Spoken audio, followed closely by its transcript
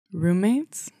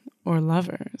Roommates or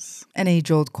lovers? An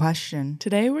age-old question.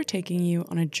 Today we're taking you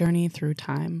on a journey through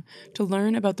time to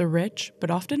learn about the rich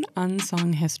but often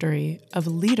unsung history of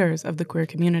leaders of the queer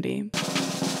community.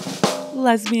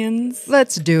 Lesbians.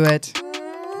 Let's do it.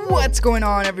 What's going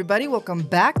on, everybody? Welcome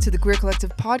back to the Queer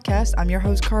Collective podcast. I'm your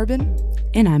host, Carbon.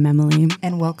 And I'm Emily.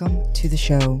 And welcome to the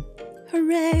show.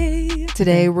 Hooray!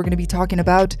 Today we're going to be talking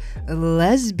about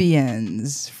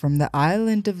lesbians from the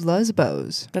island of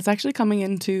Lesbos. That's actually coming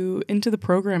into the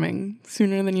programming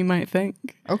sooner than you might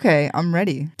think. Okay, I'm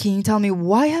ready. Can you tell me,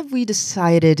 why have we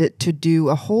decided to do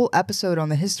a whole episode on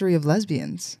the history of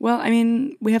lesbians? Well, I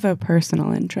mean, we have a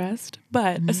personal interest.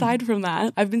 But aside from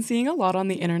that, I've been seeing a lot on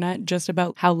the internet just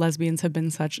about how lesbians have been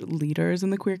such leaders in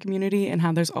the queer community and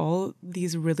how there's all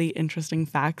these really interesting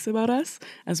facts about us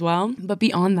as well. But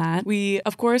beyond that, we,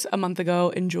 of course, a month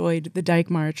ago enjoyed the Dyke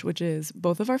March, which is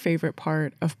both of our favorite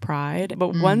part of Pride.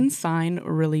 But one sign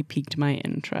really piqued my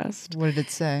interest. What did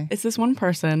it say? It's this one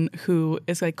person who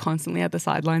is like constantly at the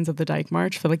sidelines of the Dyke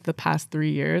March for like the past 3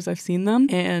 years. I've seen them.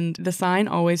 And the sign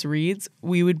always reads,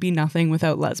 "We would be nothing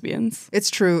without lesbians." It's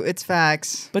true. It's facts.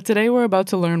 But today we're about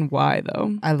to learn why,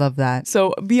 though. I love that.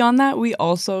 So beyond that, we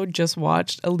also just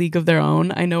watched A League of Their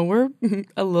Own. I know we're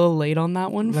a little late on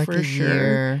that one, like for sure.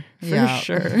 Year. For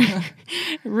sure.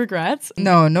 Regrets?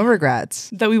 No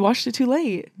regrets. That we watched it too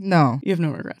late? No. You have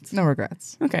no regrets? No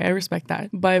regrets. Okay, I respect that.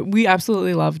 But we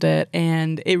absolutely loved it,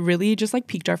 and it really just like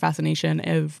piqued our fascination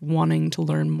of wanting to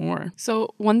learn more.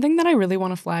 So one thing that I really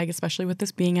want to flag, especially with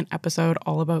this being an episode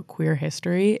all about queer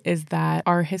history, is that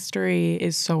our history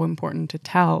is so important to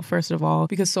tell, first of all,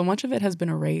 because so much of it has been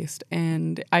erased.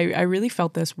 And I really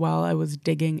felt this while I was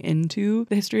digging into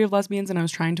the history of lesbians, and I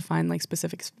was trying to find like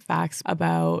specific facts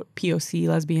about POC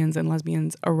lesbians and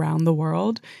lesbians around the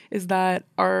world, is that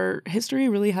our history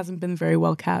really hasn't been very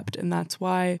well kept. And that's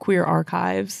why Queer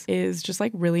Archives is just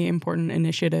like really important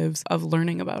initiatives of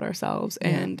learning about ourselves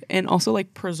and also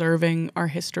like preserving our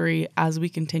history as we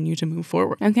continue to move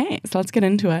forward. Okay, so let's get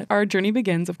into it. Our journey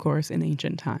begins, of course, in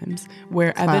ancient times,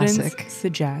 where evidence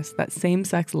suggests that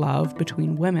same-sex love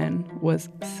between women was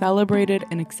celebrated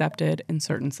and accepted in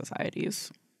certain societies.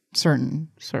 Certain.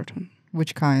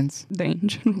 Which kinds? The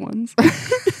ancient ones.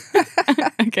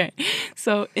 Okay.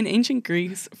 So in ancient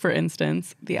Greece, for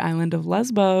instance, the island of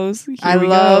Lesbos. I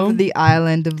love the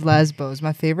island of Lesbos,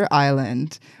 my favorite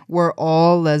island, where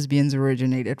all lesbians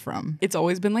originated from. It's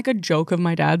always been like a joke of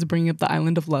my dad's bringing up the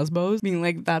island of Lesbos, being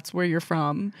like, that's where you're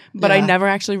from. But I never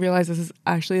actually realized this is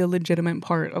actually a legitimate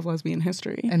part of lesbian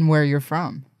history. And where you're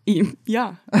from.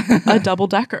 Yeah, a double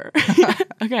decker.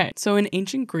 Okay, so in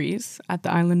ancient Greece, at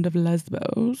the island of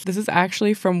Lesbos, this is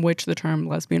actually from which the term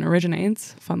lesbian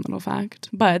originates. Fun little fact.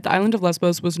 But the island of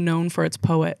Lesbos was known for its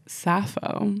poet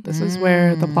Sappho. This is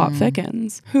where the plot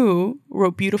thickens, who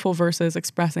wrote beautiful verses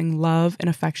expressing love and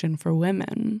affection for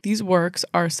women. These works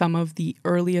are some of the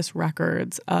earliest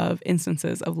records of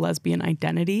instances of lesbian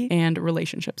identity and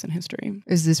relationships in history.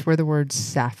 Is this where the word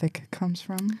sapphic comes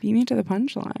from? Beat me to the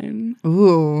punchline.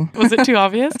 Ooh. Was it too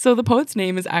obvious? So the poet's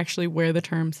name is actually where the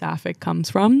term sapphic comes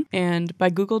from, and by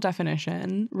Google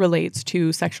definition relates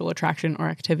to sexual attraction or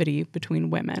activity between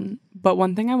women. But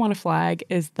one thing I want to flag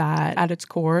is that at its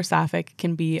core, sapphic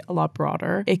can be a lot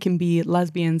broader. It can be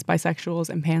lesbians, bisexuals,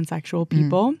 and pansexual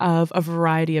people of a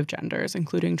variety of genders,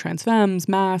 including trans femmes,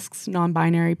 masks,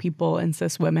 non-binary people, and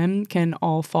cis women can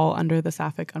all fall under the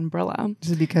sapphic umbrella.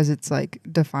 Is it because it's like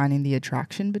defining the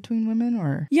attraction between women,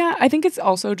 or? Yeah, I think it's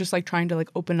also just like trying to like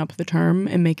open up the term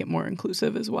and make it more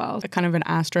inclusive as well. A kind of an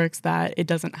asterisk that it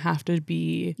doesn't have to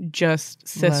be just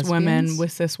cis women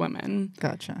with cis women.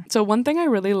 Gotcha. So one thing I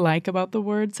really like about the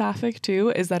word sapphic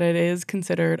too is that it is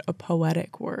considered a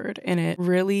poetic word, and it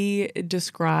really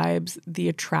describes the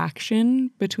attraction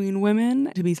between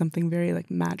women to be something very like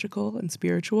magical and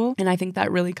spiritual. And I think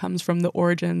that really comes from the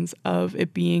origins of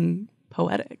it being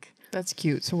poetic. That's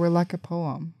cute. So we're like a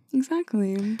poem.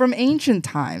 Exactly. From ancient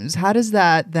times, how does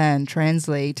that then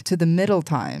translate to the Middle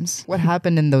times? What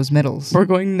happened in those middles? We're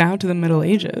going now to the Middle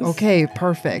Ages. Okay,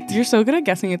 perfect. You're so good at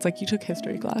guessing. It's like you took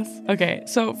history class. Okay,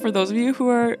 so for those of you who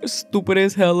are stupid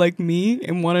as hell like me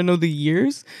and want to know the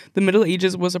years, the Middle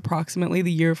Ages was approximately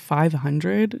the year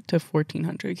 500 to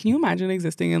 1400. Can you imagine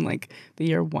existing in like the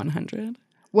year 100?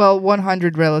 Well,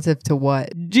 100 relative to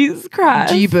what? Jesus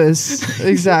Christ. Jeebus.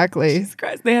 Exactly. Jesus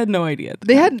Christ. They had no idea.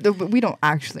 We don't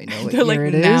actually know what They're year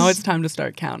like, it is. now it's time to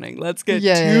start counting. Let's get to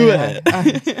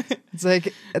it.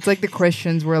 It's like the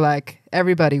Christians were like,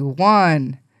 everybody,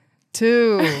 1,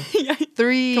 2,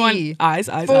 3, come on. Eyes,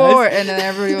 4, eyes. and then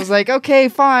everybody was like, okay,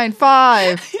 fine,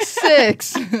 5,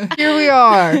 6. Here we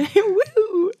are.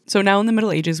 Woo. So now in the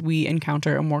Middle Ages, we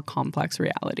encounter a more complex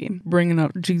reality, bringing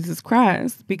up Jesus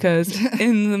Christ, because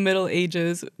in the Middle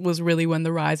Ages was really when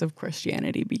the rise of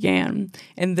Christianity began.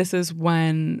 And this is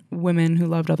when women who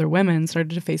loved other women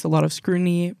started to face a lot of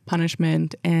scrutiny,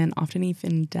 punishment, and often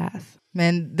even death.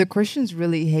 Man, the Christians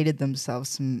really hated themselves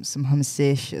some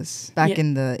homosexuals back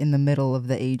in the middle of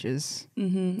the ages.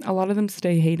 Mm-hmm. A lot of them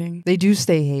stay hating. They do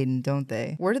stay hating, don't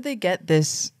they? Where did they get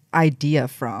this idea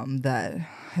from that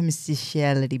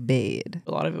homosexuality bad?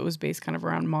 A lot of it was based kind of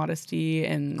around modesty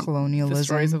and colonialism. The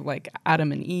stories of like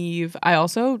Adam and Eve. I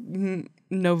also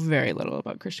know very little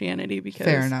about Christianity because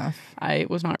fair enough. I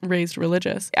was not raised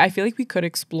religious. I feel like we could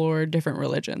explore different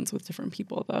religions with different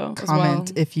people though.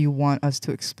 Comment if you want us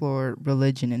to explore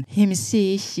religion and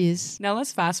homosexuals. Now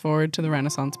let's fast forward to the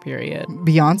Renaissance period.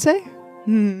 Beyonce?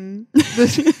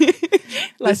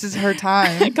 This is her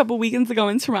time. A couple weekends ago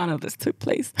in Toronto, this took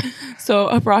place. So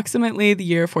approximately the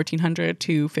year 1400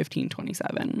 to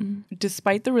 1527.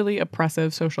 Despite the really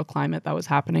oppressive social climate that was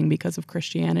happening because of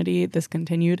Christianity, this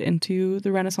continued into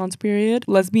the Renaissance period.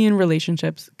 Lesbian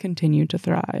relationships continued to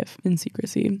thrive in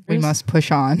secrecy. We must push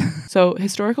on. So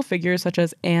historical figures such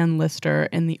as Anne Lister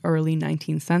in the early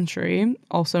 19th century,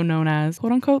 also known as,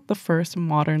 quote unquote, the first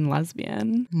modern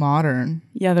lesbian. Modern?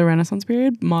 Yeah, the Renaissance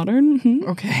period. Modern. Mm-hmm.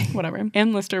 Okay. Whatever.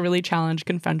 Anne Lister really challenged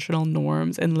conventional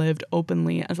norms and lived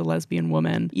openly as a lesbian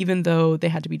woman, even though they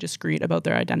had to be discreet about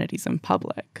their identities in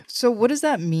public. So what does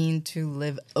that mean to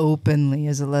live openly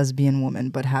as a lesbian woman,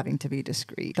 but having to be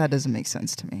discreet? That doesn't make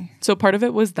sense to me. So part of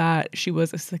it was that she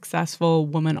was a successful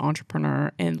woman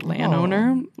entrepreneur and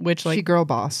landowner, which like... She girl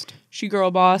bossed. She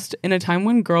girl bossed in a time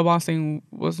when girl bossing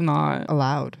was not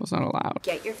allowed.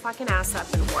 Get your fucking ass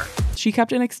up and work. She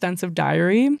kept an extensive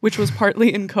diary, which was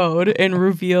partly in code and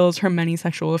reveals her many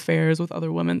sexual affairs with other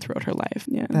women throughout her life.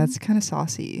 Yeah. That's kind of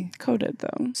saucy. Coded,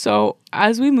 though. So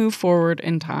as we move forward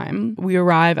in time, we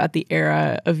arrive at the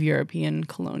era of European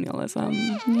colonialism.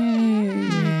 Yay.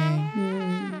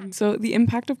 So the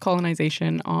impact of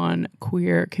colonization on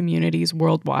queer communities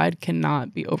worldwide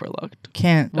cannot be overlooked.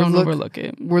 Don't overlook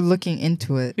it. We're looking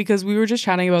into it. Because we were just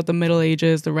chatting about the Middle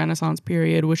Ages, the Renaissance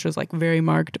period, which was like very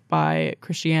marked by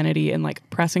Christianity and like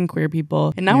oppressing queer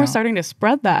people. And now we're starting to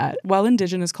spread that. While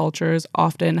indigenous cultures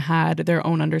often had their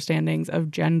own understandings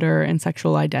of gender and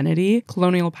sexual identity,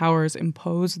 colonial powers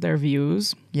imposed their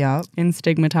views and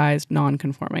stigmatized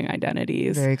non-conforming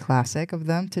identities. Very classic of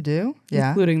them to do. Yeah.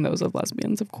 Including those of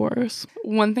lesbians, of course.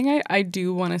 One thing I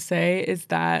do want to say is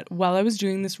that while I was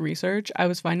doing this research, I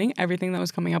was finding everything that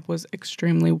was coming up was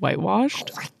extremely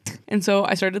whitewashed. And so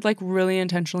I started like really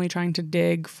intentionally trying to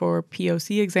dig for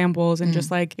POC examples and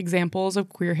just like examples of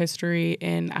queer history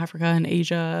in Africa and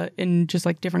Asia, in just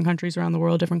like different countries around the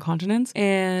world, different continents,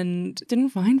 and didn't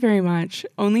find very much.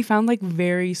 Only found like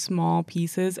very small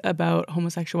pieces about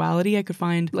homosexuality. I could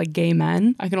find like gay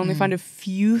men. I could only find a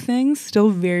few things, still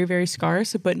very, very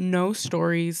scarce, but no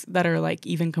stories that are like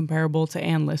even comparable to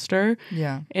Anne Lister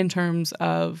in terms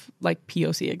of like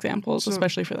POC examples,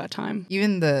 especially for that time.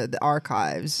 Even the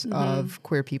archives of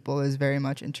queer people is very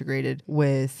much integrated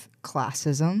with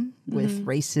classism, with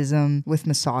racism, with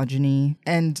misogyny.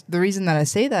 And the reason that I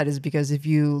say that is because if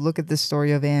you look at the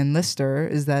story of Anne Lister,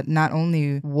 is that not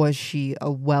only was she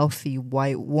a wealthy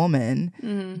white woman,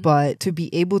 but to be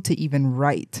able to even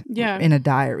write in a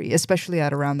diary, especially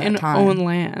at around that time. And own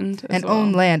land. And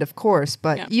own land, of course.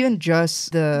 But even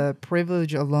just the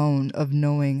privilege alone of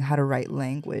knowing how to write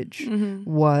language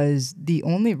was the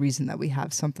only reason that we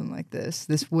have something like this.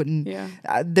 This wouldn't...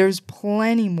 there's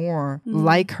plenty more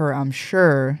like her, I'm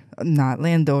sure, not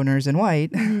landowners and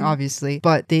white, obviously,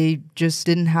 but they just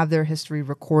didn't have their history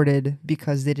recorded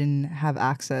because they didn't have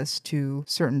access to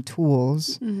certain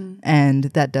tools. And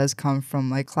that does come from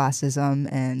like classism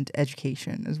and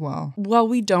education as well. While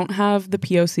we don't have the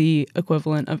POC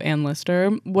equivalent of Anne Lister,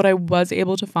 what I was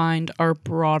able to find are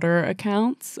broader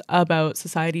accounts about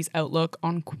society's outlook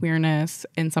on queerness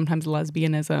and sometimes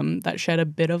lesbianism that shed a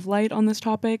bit of light on this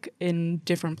topic in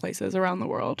different places around the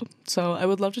world. So I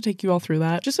would love to take you all through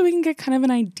that just so we can get kind of an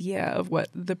idea of what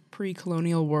the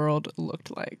pre-colonial world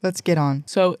looked like. Let's get on.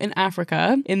 So in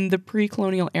Africa, in the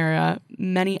pre-colonial era,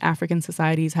 many African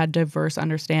societies had diverse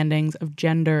understandings of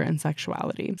gender and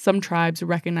sexuality. Some tribes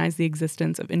recognized the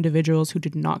existence of individuals who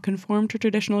did not conform to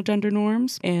traditional gender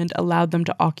norms and allowed them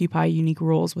to occupy unique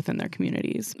roles within their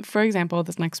communities. For example,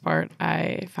 this next part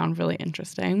I found really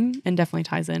interesting and definitely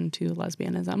ties into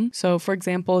lesbianism. So for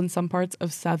example, in some parts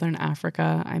of southern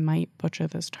Africa, I might butcher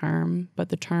this term, but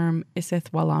the term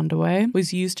Isithwalandwe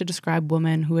was used to describe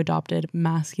women who adopted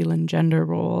masculine gender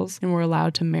roles and were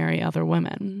allowed to marry other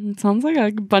women. It sounds like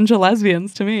a bunch of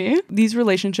lesbians to me. These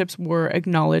relationships were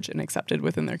acknowledged and accepted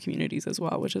within their communities as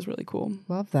well, which is really cool.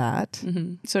 Love that.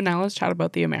 Mm-hmm. So now let's chat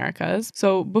about the Americas.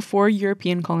 So before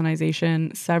European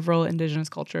colonization, several indigenous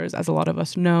cultures, as a lot of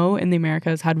us know, in the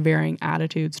Americas had varying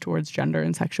attitudes towards gender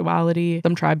and sexuality.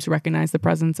 Some tribes recognized the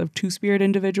presence of two-spirit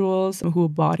individuals who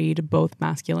embodied both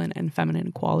masculine and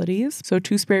feminine qualities. So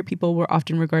two-spirit people were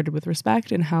often regarded with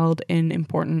respect and held in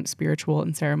important spiritual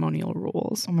and ceremonial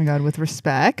roles. Oh my God, with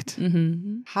respect?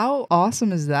 Mm-hmm. How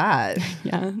awesome is that?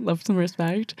 Yeah, love some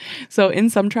respect. So in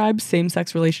some tribes,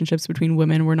 same-sex relationships between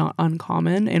women were not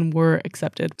uncommon and were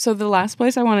accepted. So the last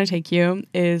place I want to take you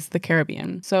is the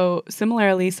Caribbean. So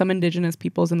similarly, some indigenous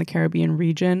peoples in the Caribbean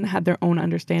region had their own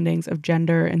understandings of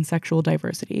gender and sexual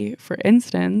diversity. For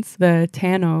instance, the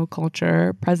Tano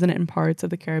culture, present in parts of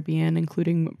the Caribbean,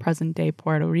 including present-day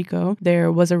Puerto Rico,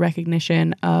 there was a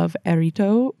recognition of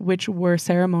erito, which were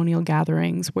ceremonial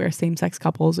gatherings where same-sex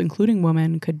couples, including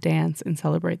women, could dance and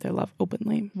celebrate their love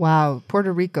openly. Wow,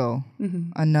 Puerto Rico,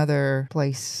 another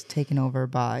place taken over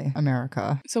by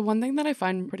America. So one thing that I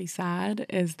find pretty sad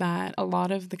is that a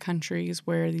lot of the countries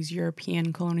where these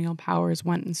European colonial powers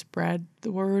went and spread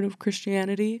the word of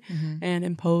Christianity and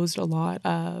imposed a lot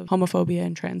of homophobia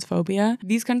and transphobia,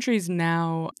 these countries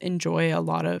now enjoy a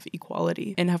lot of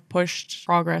equality and have pushed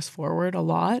progress forward a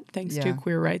lot thanks to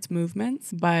queer rights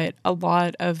movements. But a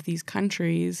lot of these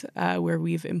countries where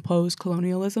we've imposed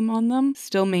colonialism on them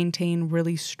still maintain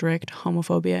really strict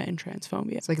homophobia and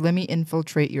transphobia. It's like, let me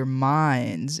infiltrate your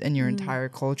minds and your entire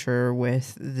culture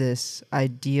with this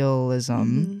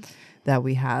idealism that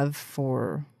we have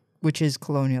for, which is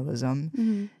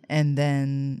colonialism. And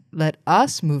then let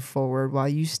us move forward while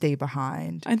you stay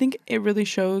behind. I think it really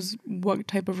shows what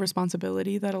type of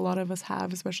responsibility that a lot of us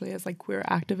have, especially as like queer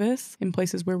activists in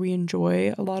places where we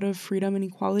enjoy a lot of freedom and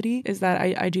equality, is that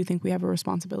I do think we have a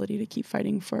responsibility to keep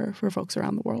fighting for folks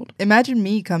around the world. Imagine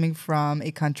me coming from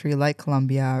a country like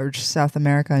Colombia or just South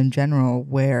America in general,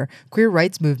 where queer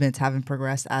rights movements haven't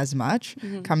progressed as much,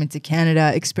 coming to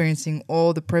Canada, experiencing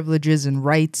all the privileges and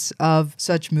rights of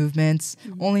such movements,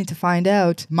 only to find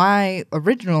out my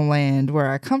original land where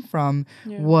I come from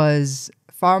was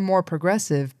far more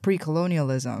progressive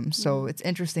pre-colonialism. So it's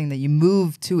interesting that you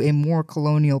move to a more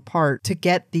colonial part to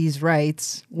get these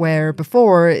rights where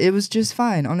before it was just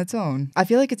fine on its own. I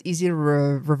feel like it's easy to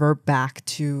revert back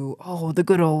to, the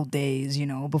good old days,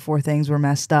 before things were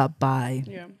messed up by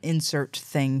insert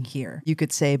thing here. You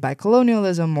could say by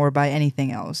colonialism or by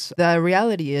anything else. The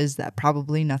reality is that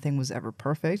probably nothing was ever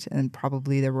perfect and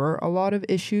probably there were a lot of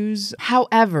issues.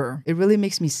 However, it really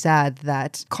makes me sad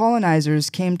that colonizers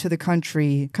came to the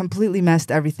country, completely messed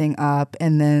everything up,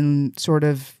 and then sort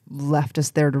of left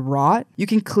us there to rot. You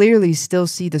can clearly still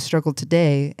see the struggle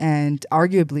today, and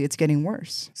arguably it's getting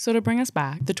worse. So to bring us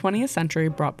back, the 20th century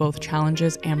brought both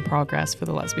challenges and progress for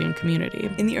the lesbian community.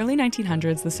 In the early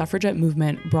 1900s, the suffragette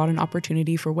movement brought an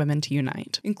opportunity for women to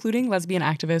unite, including lesbian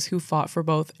activists who fought for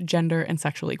both gender and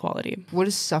sexual equality. What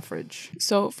is suffrage?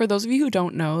 So for those of you who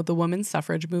don't know, the women's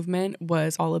suffrage movement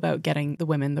was all about getting the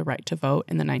women the right to vote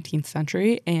in the 19th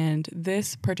century, and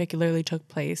this particularly took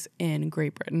place in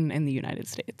Great Britain and the United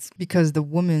States. Because the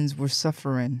women's were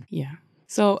suffering. Yeah.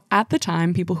 So at the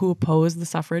time, people who opposed the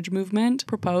suffrage movement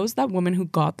proposed that women who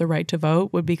got the right to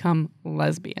vote would become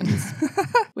lesbians,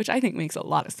 which I think makes a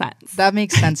lot of sense. That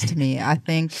makes sense to me. I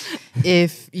think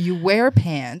if you wear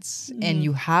pants and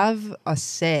you have a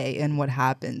say in what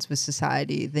happens with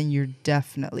society, then you're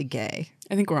definitely gay.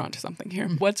 I think we're onto something here.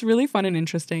 What's really fun and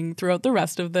interesting throughout the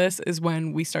rest of this is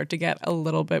when we start to get a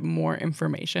little bit more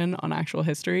information on actual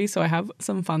history. So I have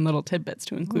some fun little tidbits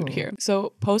to include here.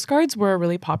 So postcards were a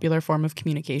really popular form of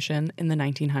communication in the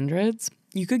 1900s.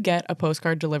 You could get a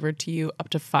postcard delivered to you up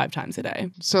to 5 times a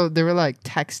day. So they were like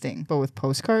texting, but with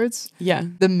postcards? Yeah.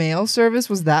 The mail service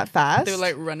was that fast? They were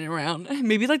like running around.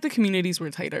 Maybe like the communities were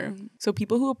tighter. So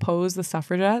people who opposed the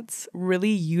suffragettes really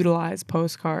utilized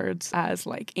postcards as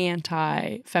like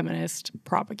anti-feminist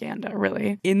propaganda,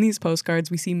 really. In these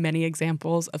postcards, we see many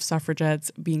examples of suffragettes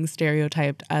being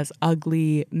stereotyped as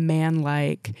ugly,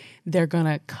 man-like, they're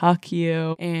gonna cuck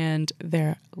you, and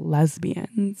they're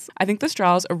lesbians. I think this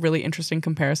draws a really interesting in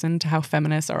comparison to how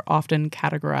feminists are often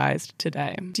categorized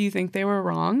today. Do you think they were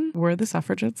wrong? Were the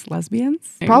suffragettes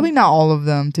lesbians? Probably not all of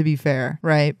them, to be fair,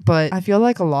 right? But I feel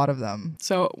like a lot of them.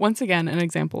 So once again, an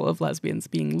example of lesbians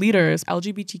being leaders,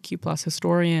 LGBTQ plus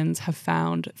historians have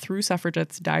found through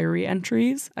suffragettes' diary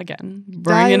entries, again,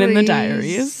 bringing in the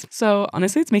diaries. So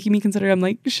honestly, it's making me consider, I'm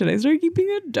like, should I start keeping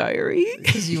a diary?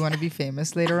 Because you want to be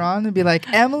famous later on and be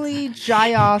like, Emily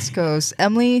Jayaskos,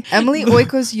 Emily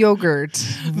Oikos Yogurt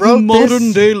wrote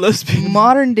modern day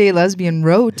lesbian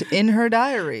wrote in her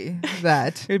diary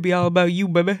that it'd be all about you,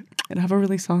 baby. And have a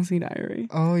really saucy diary.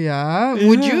 Oh, yeah?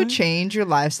 Would you change your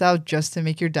lifestyle just to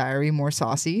make your diary more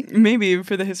saucy? Maybe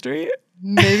for the history.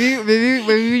 Maybe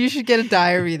you should get a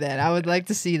diary then. I would like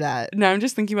to see that. Now I'm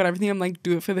just thinking about everything. I'm like,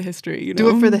 do it for the history. You know?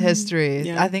 Do it for the history.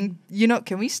 Yeah. I think,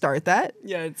 can we start that?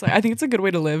 Yeah, it's like, I think it's a good way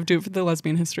to live. Do it for the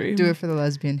lesbian history. Do it for the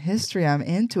lesbian history. I'm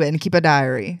into it. And keep a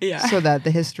diary. Yeah. So that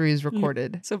the history is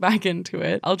recorded. So back into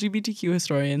it. LGBTQ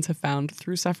historians have found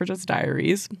through suffragettes'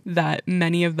 diaries that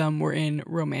many of them were in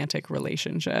romantic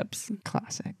relationships.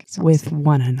 Classic. With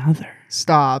one another.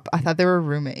 Stop. I thought they were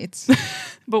roommates.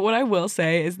 But what I will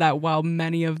say is that while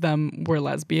many of them were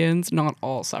lesbians, not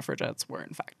all suffragettes were in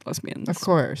fact lesbians. Of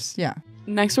course, yeah.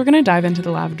 Next, we're going to dive into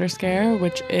the Lavender Scare,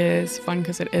 which is fun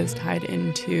because it is tied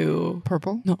into...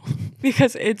 Purple? No,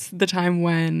 because it's the time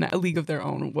when A League of Their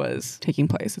Own was taking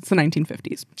place. It's the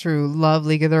 1950s. True. Love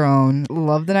League of Their Own.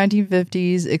 Love the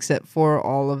 1950s, except for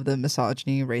all of the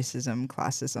misogyny, racism,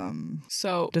 classism.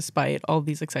 So, despite all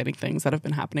these exciting things that have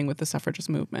been happening with the suffragist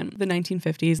movement, the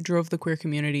 1950s drove the queer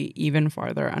community even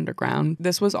farther underground.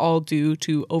 This was all due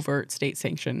to overt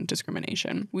state-sanctioned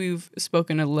discrimination. We've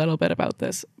spoken a little bit about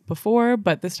this before,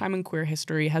 but this time in queer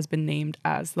history has been named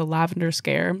as the Lavender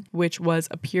Scare, which was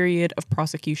a period of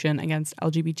prosecution against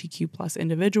LGBTQ plus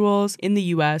individuals in the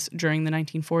US during the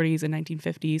 1940s and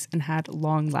 1950s and had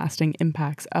long-lasting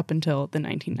impacts up until the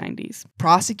 1990s.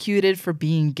 Prosecuted for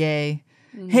being gay.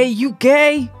 Hey, you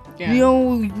gay? Yeah.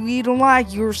 We don't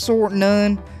like your sort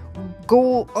none.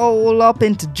 Go all up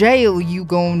into jail, you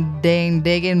going dang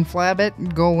digging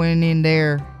flabbit, going in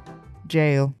there.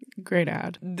 Jail. Great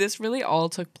ad. This really all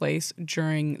took place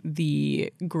during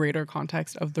the greater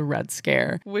context of the Red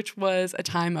Scare, which was a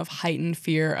time of heightened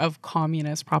fear of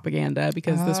communist propaganda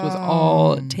because this was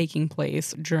all taking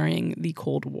place during the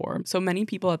Cold War. So many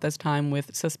people at this time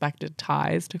with suspected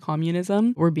ties to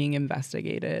communism were being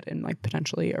investigated and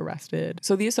potentially arrested.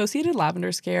 So the associated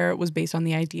Lavender Scare was based on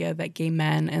the idea that gay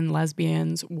men and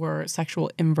lesbians were sexual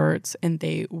inverts and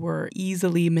they were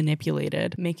easily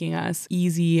manipulated, making us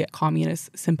easy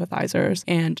communist sympathizers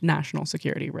and national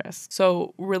security risks.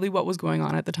 So really what was going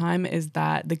on at the time is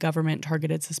that the government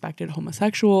targeted suspected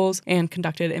homosexuals and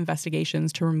conducted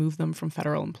investigations to remove them from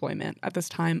federal employment. At this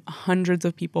time, hundreds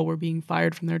of people were being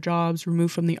fired from their jobs,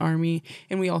 removed from the army,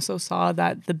 and we also saw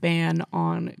that the ban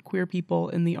on queer people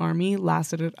in the army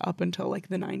lasted up until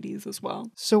the 90s as well.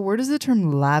 So where does the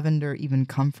term lavender even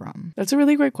come from? That's a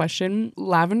really great question.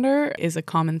 Lavender is a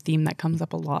common theme that comes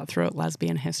up a lot throughout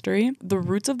lesbian history. The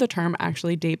roots of the term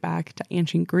actually date back to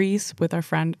ancient Greece with our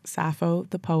friend Sappho,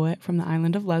 the poet from the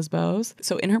island of Lesbos.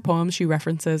 So in her poems, she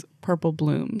references purple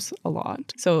blooms a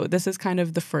lot. So this is kind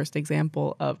of the first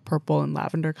example of purple and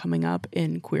lavender coming up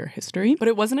in queer history. But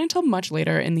it wasn't until much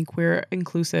later in the queer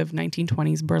inclusive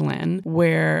 1920s Berlin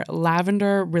where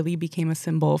lavender really became a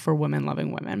symbol for women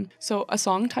loving women. So a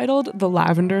song titled The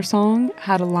Lavender Song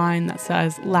had a line that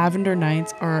says, "Lavender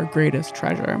nights are our greatest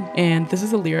treasure." And this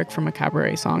is a lyric from a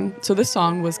cabaret song. So this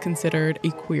song was considered a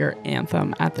queer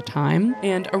anthem at the time.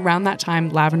 And around that time,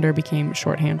 lavender became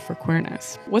shorthand for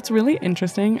queerness. What's really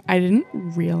interesting, I didn't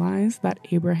realize that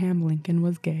Abraham Lincoln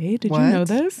was gay. Did you know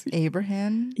this?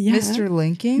 Abraham? Yeah. Mr.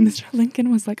 Lincoln? Mr. Lincoln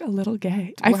was a little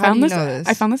gay. Well, how do you know this?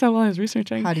 I found this out while I was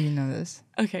researching. How do you know this?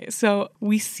 Okay, so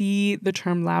we see the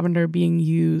term lavender being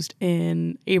used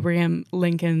in Abraham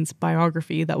Lincoln's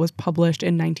biography that was published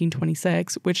in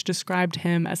 1926, which described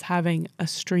him as having a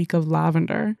streak of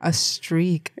lavender. A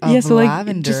streak of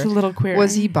lavender? Just a little queer.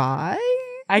 Was he bi?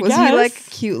 Was he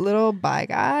cute little bi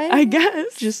guy? I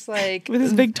guess. Just with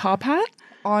his big top hat?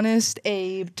 Honest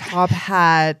Abe, top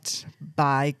hat,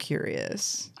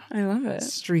 bi-curious. I love it.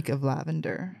 Streak of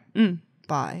lavender.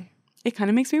 Bi. It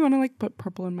kind of makes me want to put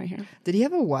purple in my hair. Did he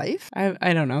have a wife?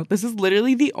 I don't know. This is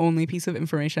literally the only piece of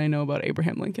information I know about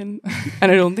Abraham Lincoln.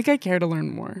 And I don't think I care to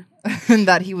learn more.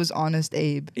 That he was Honest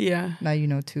Abe. Yeah. Now you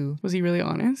know too. Was he really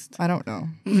honest? I don't know.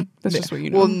 That's just what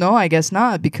you know. Well, no, I guess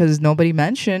not, because nobody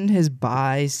mentioned his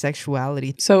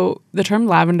bisexuality. So the term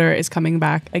lavender is coming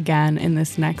back again in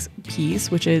this next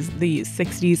piece, which is the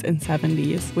 60s and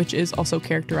 70s, which is also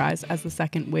characterized as the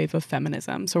second wave of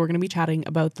feminism. So we're going to be chatting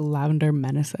about the lavender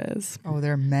menaces. menace. Oh,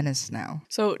 they're a menace now.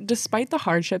 So despite the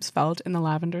hardships felt in the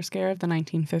Lavender Scare of the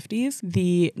 1950s,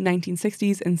 the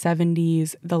 1960s and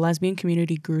 70s, the lesbian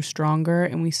community grew stronger,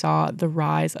 and we saw the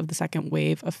rise of the second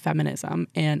wave of feminism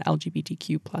and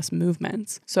LGBTQ plus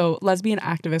movements. So lesbian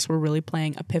activists were really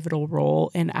playing a pivotal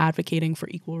role in advocating for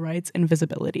equal rights and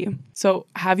visibility. So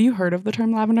have you heard of the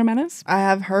term lavender menace? I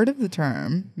have heard of the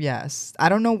term, yes. I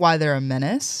don't know why they're a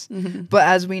menace, but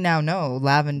as we now know,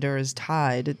 lavender is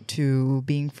tied to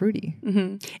being fruity.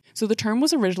 So the term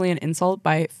was originally an insult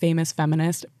by famous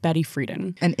feminist Betty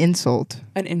Friedan. An insult?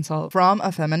 An insult. From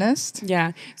a feminist?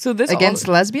 Yeah. So this against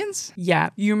lesbians? Yeah.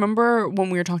 You remember when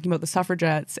we were talking about the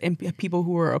suffragettes and people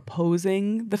who were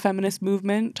opposing the feminist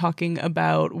movement, talking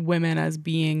about women as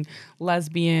being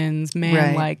lesbians,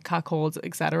 man-like, cuckolds,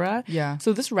 etc.? Yeah.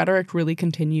 So this rhetoric really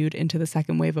continued into the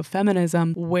second wave of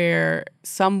feminism, where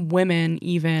some women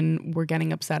even were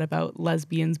getting upset about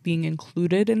lesbians being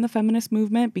included in the feminist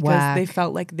movement because they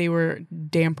felt like they were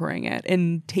dampering it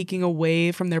and taking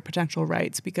away from their potential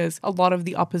rights, because a lot of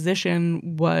the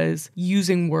opposition was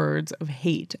using words of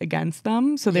hate against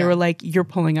them. So they were like, you're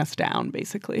pulling us down,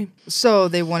 basically. So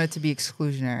they wanted to be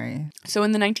exclusionary. So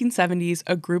in the 1970s,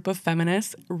 a group of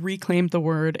feminists reclaimed the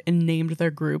word and named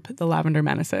their group the Lavender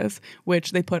Menaces,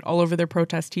 which they put all over their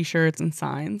protest t-shirts and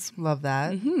signs. Love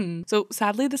that. So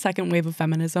sadly, the second wave of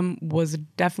feminism was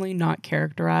definitely not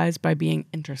characterized by being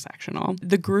intersectional.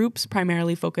 The groups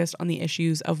primarily focused on the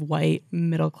issues of white,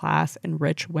 middle class, and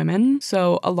rich women.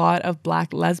 So a lot of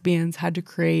Black lesbians had to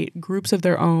create groups of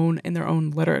their own in their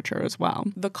own literature as well.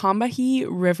 The Combahee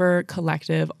River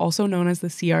Collective, also known as the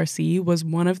CRC, was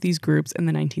one of these groups in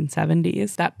the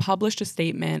 1970s that published a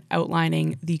statement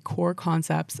outlining the core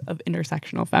concepts of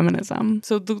intersectional feminism.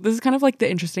 So this is kind of like the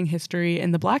interesting history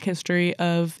and the Black history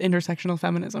of intersectional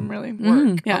feminism, really.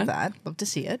 Love that. Love to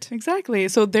see it. Exactly.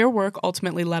 So their work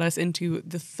ultimately led us into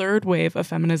the third wave of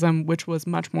feminism, which was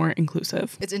much more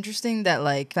inclusive. It's interesting that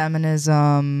like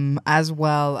feminism, as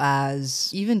well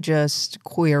as even just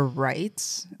queer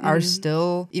rights, are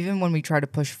still, even when we try to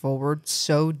push forward,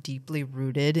 so deeply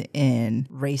rooted in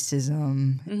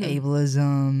racism,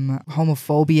 ableism,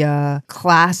 homophobia,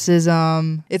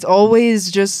 classism. It's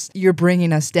always just you're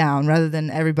bringing us down rather than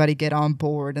everybody get on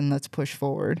board and let's push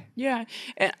forward. Yeah.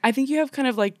 And I think you have kind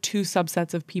of like two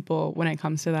subsets of people when it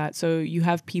comes to that. So you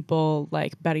have people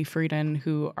like Betty Friedan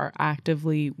who are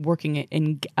actively working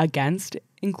against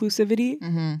inclusivity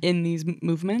in these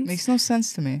movements. Makes no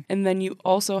sense to me. And then you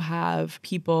also have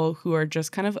people who are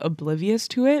just kind of oblivious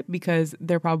to it because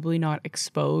they're probably not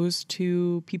exposed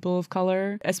to people of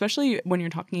color, especially when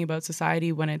you're talking about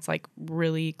society when it's like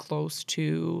really close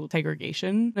to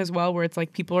segregation as well, where it's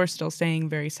like people are still staying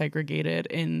very segregated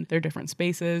in their different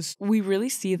spaces. We really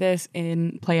see this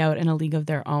play out in A League of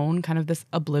Their Own, kind of this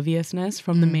obliviousness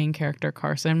from the main character,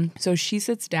 Carson. So she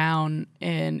sits down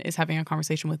and is having a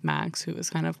conversation with Max, who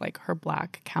is kind of like her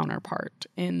Black counterpart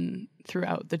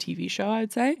throughout the TV show,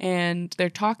 I'd say. And they're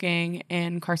talking,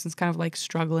 and Carson's kind of like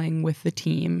struggling with the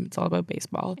team. It's all about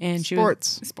baseball. And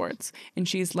sports. And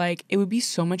she's like, it would be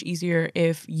so much easier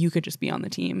if you could just be on the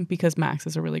team because Max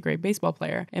is a really great baseball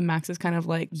player. And Max is kind of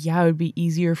like, yeah, it would be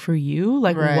easier for you.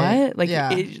 Like, what?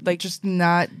 Like, just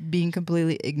not being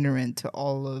completely ignorant to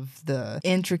all of the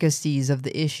intricacies of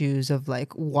the issues of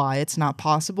like why it's not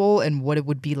possible and what it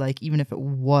would be like even if it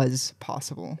was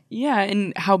possible. Yeah.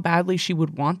 And how badly she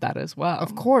would want that as well.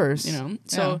 Of course. You know?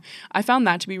 So I found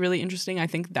that to be really interesting. I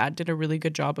think that did a really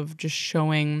good job of just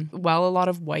showing, while a lot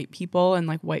of white people and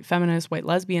like white feminists, white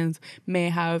lesbians may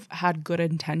have had good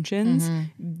intentions,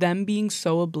 them being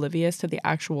so oblivious to the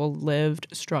actual lived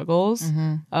struggles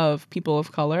of people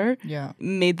of color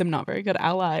made them not very good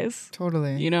allies.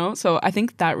 Totally. You know? So I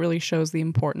think that really shows the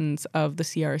importance of the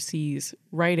CRC's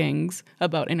writings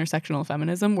about intersectional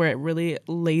feminism, where it really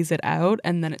lays it out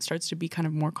and then it starts to be kind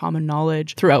of more common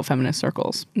knowledge throughout feminist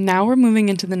circles. Now we're moving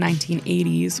into the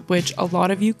 1980s, which a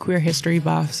lot of you queer history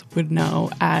buffs would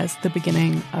know as the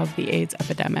beginning of the AIDS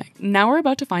epidemic. Now we're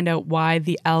about to find out why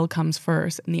the L comes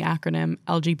first in the acronym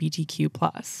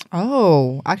LGBTQ+.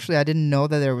 Oh, actually, I didn't know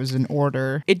that there was an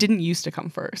order. It didn't used to come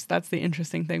first. That's the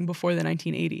interesting thing. Before the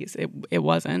 1980s, it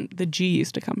wasn't. The G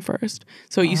used to come first.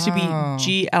 So it used to be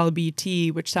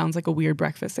GLBT, which sounds like a weird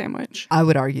breakfast sandwich. I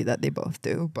would argue that they both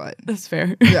do, but... That's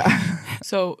fair. Yeah.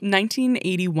 So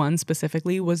 1981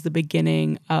 specifically was the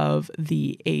beginning of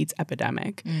the AIDS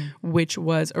epidemic, which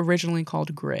was originally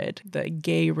called GRID, the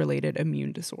gay-related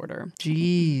immune disorder.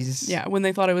 Jeez. Yeah, when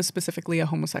they thought it was specifically a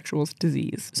homosexual's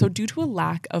disease. So due to a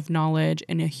lack of knowledge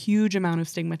and a huge amount of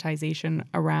stigmatization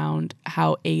around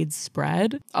how AIDS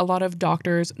spread, a lot of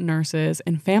doctors, nurses,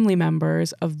 and family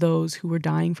members of those who were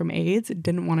dying from AIDS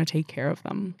didn't want to take care of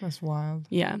them. That's wild.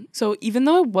 Yeah. So even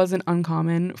though it wasn't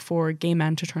uncommon for gay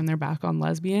men to turn their back on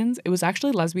lesbians, it was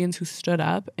actually lesbians who stood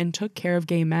up and took care of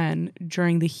gay men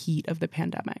during the heat of the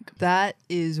pandemic. That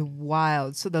is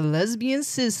wild. So the lesbian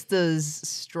sisters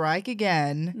strike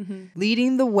again,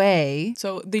 leading the way.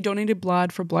 So they donated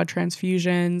blood for blood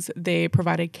transfusions. They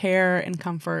provided care and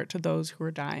comfort to those who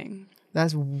were dying.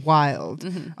 That's wild.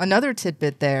 Another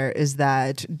tidbit there is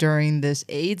that during this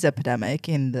AIDS epidemic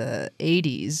in the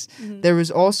 80s, there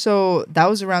was also, that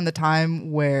was around the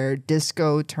time where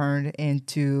disco turned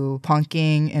into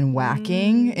punking and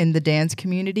whacking in the dance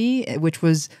community, which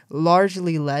was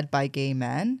largely led by gay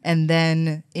men. And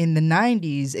then in the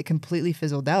 90s, it completely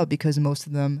fizzled out because most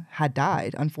of them had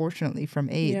died, unfortunately, from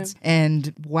AIDS. Yeah.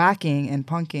 And whacking and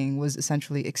punking was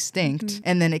essentially extinct.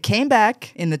 And then it came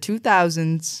back in the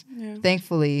 2000s. Yeah.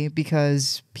 Thankfully,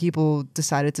 because people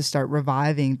decided to start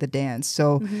reviving the dance.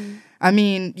 So, I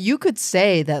mean, you could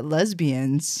say that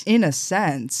lesbians, in a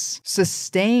sense,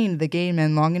 sustained the gay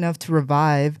men long enough to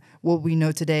revive what we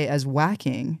know today as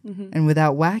whacking. And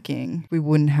without whacking, we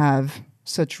wouldn't have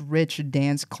such rich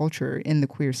dance culture in the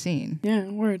queer scene. Yeah,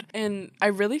 word. And I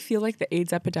really feel like the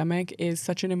AIDS epidemic is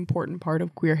such an important part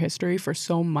of queer history for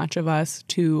so much of us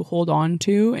to hold on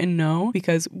to and know,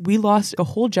 because we lost a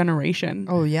whole generation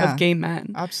of gay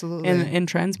men. Absolutely. And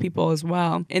trans people as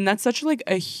well. And that's such like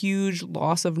a huge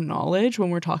loss of knowledge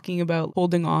when we're talking about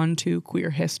holding on to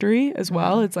queer history as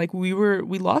well. It's like we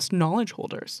lost knowledge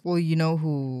holders. Well, you know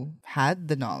who had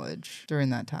the knowledge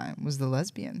during that time was the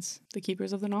lesbians. The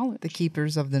keepers of the knowledge. The keepers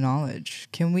of the knowledge.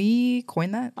 Can we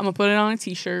coin that? I'm going to put it on a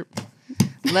t-shirt.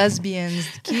 Lesbians,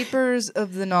 keepers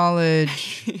of the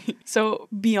knowledge. So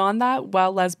beyond that,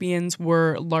 while lesbians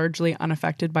were largely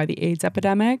unaffected by the AIDS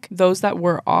epidemic, those that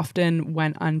were often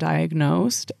went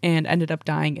undiagnosed and ended up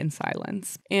dying in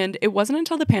silence. And it wasn't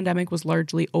until the pandemic was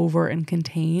largely over and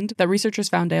contained that researchers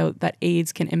found out that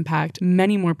AIDS can impact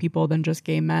many more people than just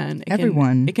gay men.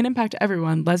 It can impact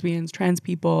everyone, lesbians, trans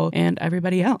people, and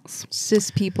everybody else. Cis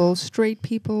people, straight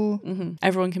people.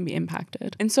 Everyone can be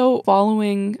impacted. And so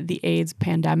following the AIDS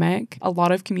pandemic, a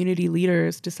lot of community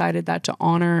leaders decided that to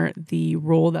honor the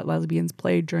role that lesbians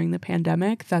played during the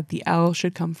pandemic, that the L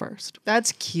should come first.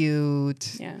 That's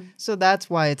cute. Yeah. So that's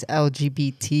why it's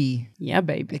LGBT. Yeah,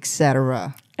 baby.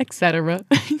 Etc. etc.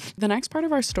 The next part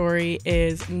of our story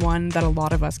is one that a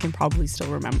lot of us can probably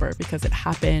still remember because it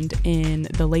happened in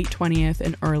the late 20th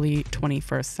and early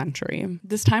 21st century.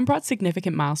 This time brought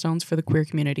significant milestones for the queer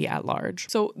community at large.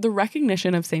 So the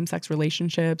recognition of same-sex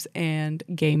relationships and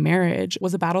gay marriage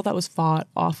was a battle that was fought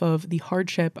off of the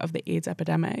hardship of the AIDS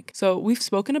epidemic. So we've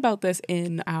spoken about this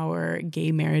in our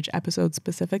gay marriage episode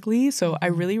specifically, so I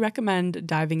really recommend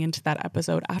diving into that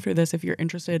episode after this if you're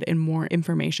interested in more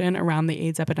information around the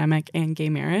AIDS epidemic and gay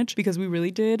marriage, because we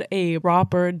really did a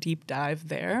proper deep dive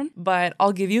there. But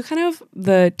I'll give you kind of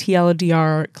the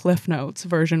TLDR Cliff Notes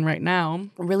version right now.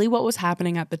 Really what was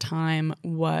happening at the time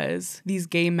was these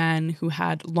gay men who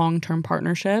had long-term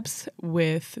partnerships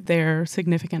with their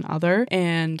significant other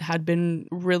and had been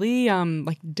really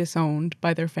disowned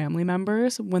by their family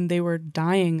members. When they were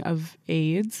dying of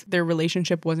AIDS, their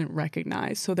relationship wasn't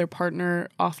recognized. So their partner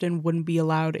often wouldn't be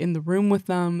allowed in the room with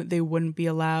them. They wouldn't be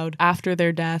allowed after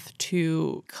their death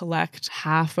to collect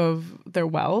half of their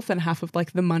wealth and half of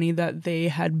the money that they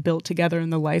had built together in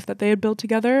the life that they had built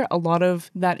together. A lot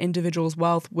of that individual's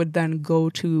wealth would then go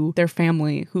to their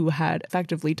family who had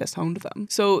effectively disowned them.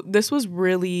 So this was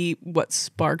really what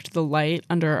sparked the light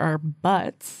under our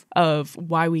butts of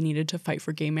why we needed to fight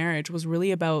for gay marriage, was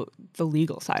really about the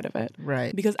legal side of it.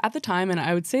 Right. Because at the time, and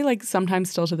I would say sometimes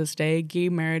still to this day, gay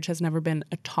marriage has never been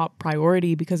a top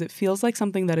priority because it feels like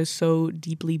something that is so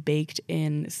deeply baked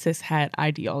in cis-het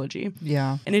ideology.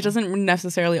 Yeah. And it doesn't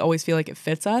necessarily always feel like it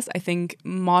fits us. I think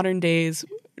modern days,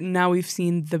 now we've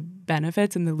seen the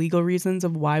benefits and the legal reasons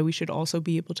of why we should also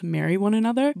be able to marry one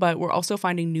another, but we're also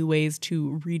finding new ways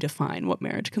to redefine what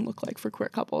marriage can look like for queer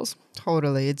couples.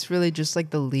 Totally. It's really just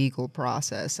the legal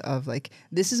process of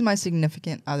this is my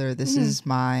significant other, this is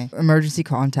my emergency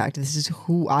contact, this is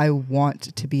who I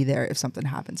want to be there if something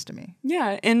happens to me.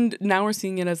 Yeah, and now we're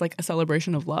seeing it as a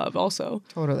celebration of love also.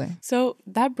 Totally. So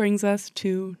that brings us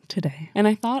to today. And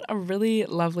I thought a really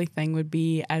lovely thing would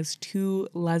be, as two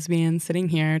lesbians sitting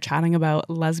here chatting about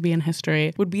lesbian lesbian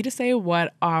history would be to say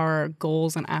what our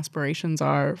goals and aspirations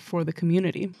are for the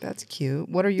community. That's cute.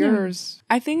 What are yours?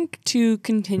 I think to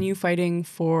continue fighting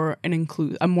for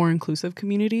a more inclusive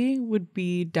community would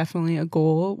be definitely a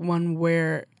goal, one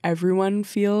where everyone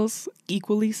feels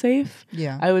equally safe.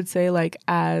 Yeah. I would say, like,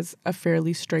 as a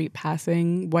fairly straight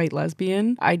passing white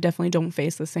lesbian, I definitely don't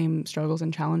face the same struggles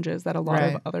and challenges that a lot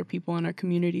of other people in our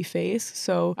community face.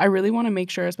 So I really want to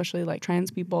make sure, especially like trans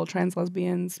people, trans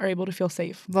lesbians, are able to feel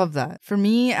safe. Love that. For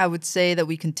me, I would say that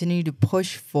we continue to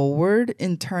push forward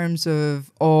in terms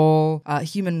of all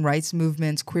human rights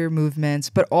movements, queer movements,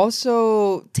 but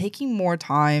also taking more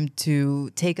time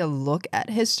to take a look at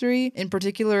history, in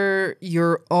particular,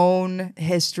 your own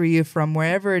history from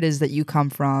wherever it is that you come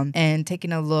from, and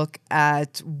taking a look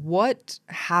at what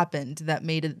happened that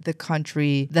made it the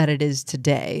country that it is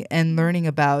today, and learning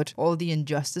about all the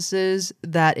injustices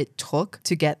that it took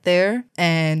to get there,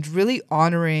 and really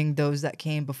honoring those that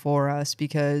came before us,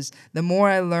 because the more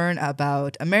I learn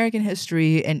about American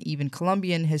history and even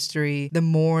Colombian history, the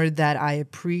more that I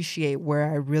appreciate where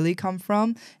I really come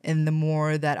from, and the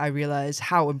more that I realize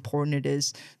how important it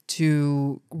is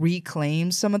to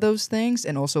reclaim some of those things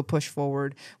and also push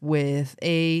forward with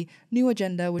a new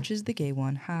agenda, which is the gay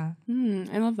one. I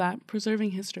love that.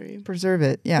 Preserving history. Preserve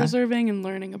it, yeah. Preserving and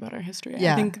learning about our history.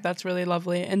 Yeah. I think that's really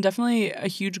lovely. And definitely a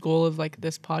huge goal of like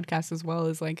this podcast as well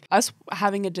is like us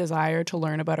having a desire to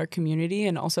learn about our community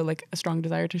and also like a strong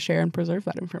desire to share and preserve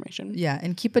that information. Yeah,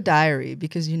 and keep a diary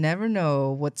because you never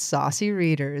know what saucy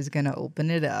reader is going to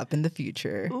open it up in the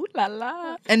future. Ooh la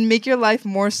la. And make your life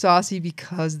more saucy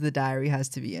because the diary has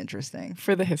to be interesting.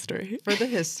 For the history. For the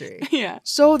history. Yeah.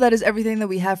 So that is everything that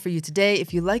we have for you today.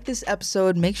 If you like this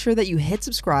episode, make sure that you hit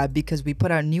subscribe because we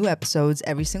put out new episodes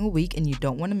every single week and you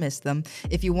don't want to miss them.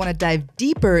 If you want to dive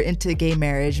deeper into gay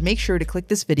marriage, make sure to click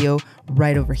this video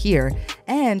right over here.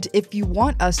 And if you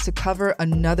want us to cover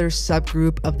another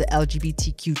subgroup of the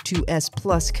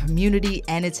LGBTQ2S+ community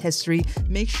and its history,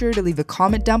 make sure to leave a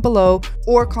comment down below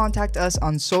or contact us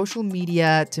on social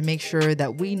media to make sure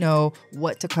that we know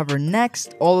what to cover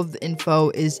next. All of the info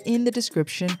is in the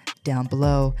description down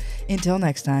below. Until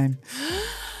next time.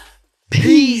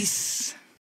 Peace.